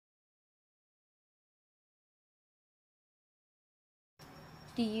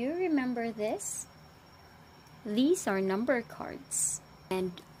Do you remember this? These are number cards.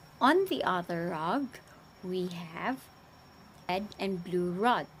 And on the other rug, we have red and blue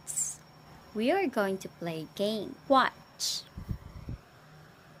rods. We are going to play a game. Watch.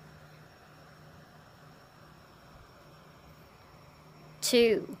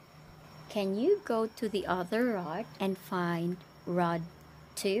 Two. Can you go to the other rod and find rod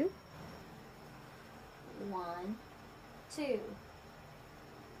 2? 1, 2.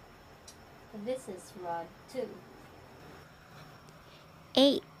 This is rod 2.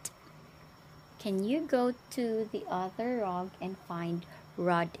 8. Can you go to the other rod and find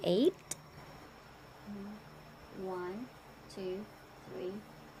rod 8? 1, 2, 3,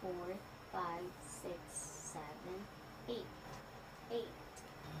 4, 5, 6, 7, 8. 8.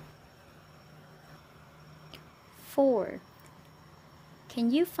 4.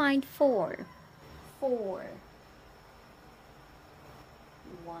 Can you find 4? 4.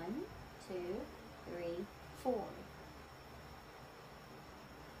 1, 2, 3, 4.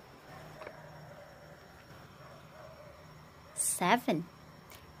 7.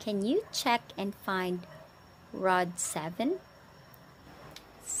 Can you check and find rod 7?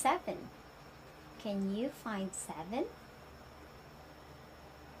 7. Can you find 7?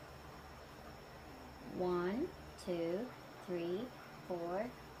 1, 2, 3, 4,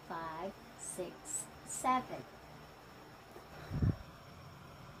 5, 6, 7.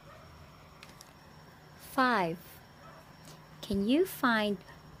 5. Can you find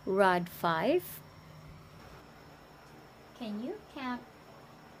rod 5? Can you count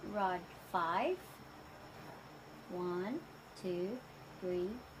rod 5? 1, 2, 3,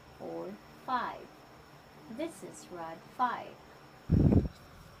 4, 5. This is rod 5.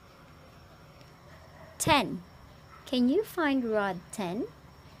 10. Can you find rod 10?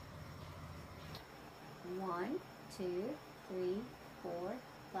 1, 2, 3, 4,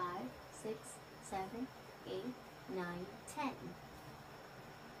 5, 6, 7, 8, 9, 10.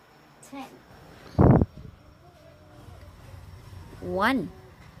 10. 1.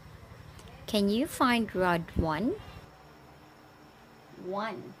 Can you find rod 1?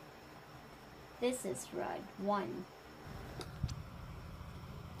 1. This is rod 1.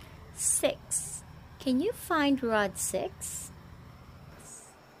 6. Can you find rod 6?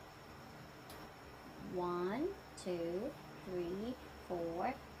 1, 2, 3,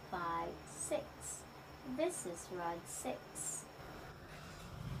 4, 5, 6. This is rod 6.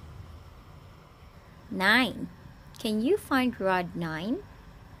 9. Can you find rod 9?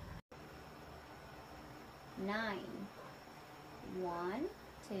 9. 1,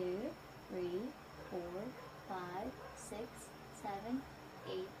 2, 3, 4, 5, 6, 7,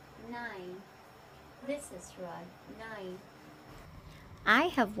 8, 9. This is rod 9. I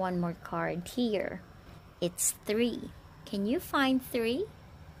have one more card here. It's 3. Can you find 3?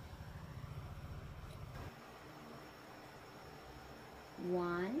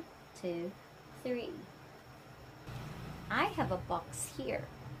 1, 2, 3. I have a box here.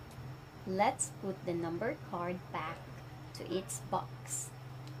 Let's put the number card back to its box.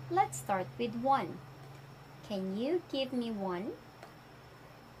 Let's start with 1. Can you give me 1?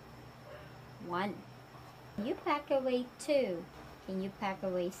 1. Can you pack away 2? Can you pack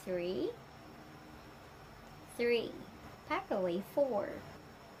away 3? 3. Pack away 4.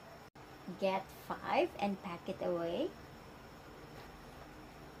 Get 5 and pack it away.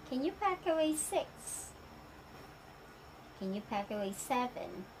 Can you pack away 6? Can you pack away 7?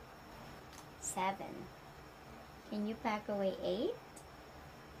 7. Can you pack away 8?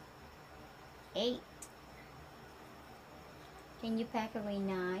 8. Can you pack away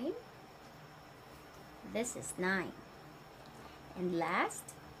 9? This is 9. And last,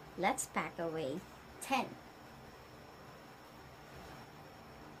 let's pack away 10.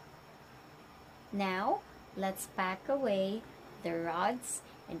 Now, let's pack away the rods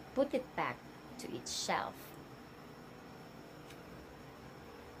and put it back to its shelf.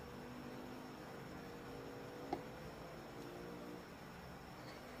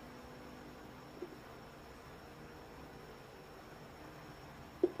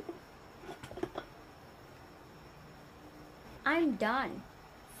 I'm done.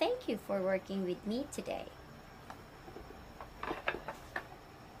 Thank you for working with me today.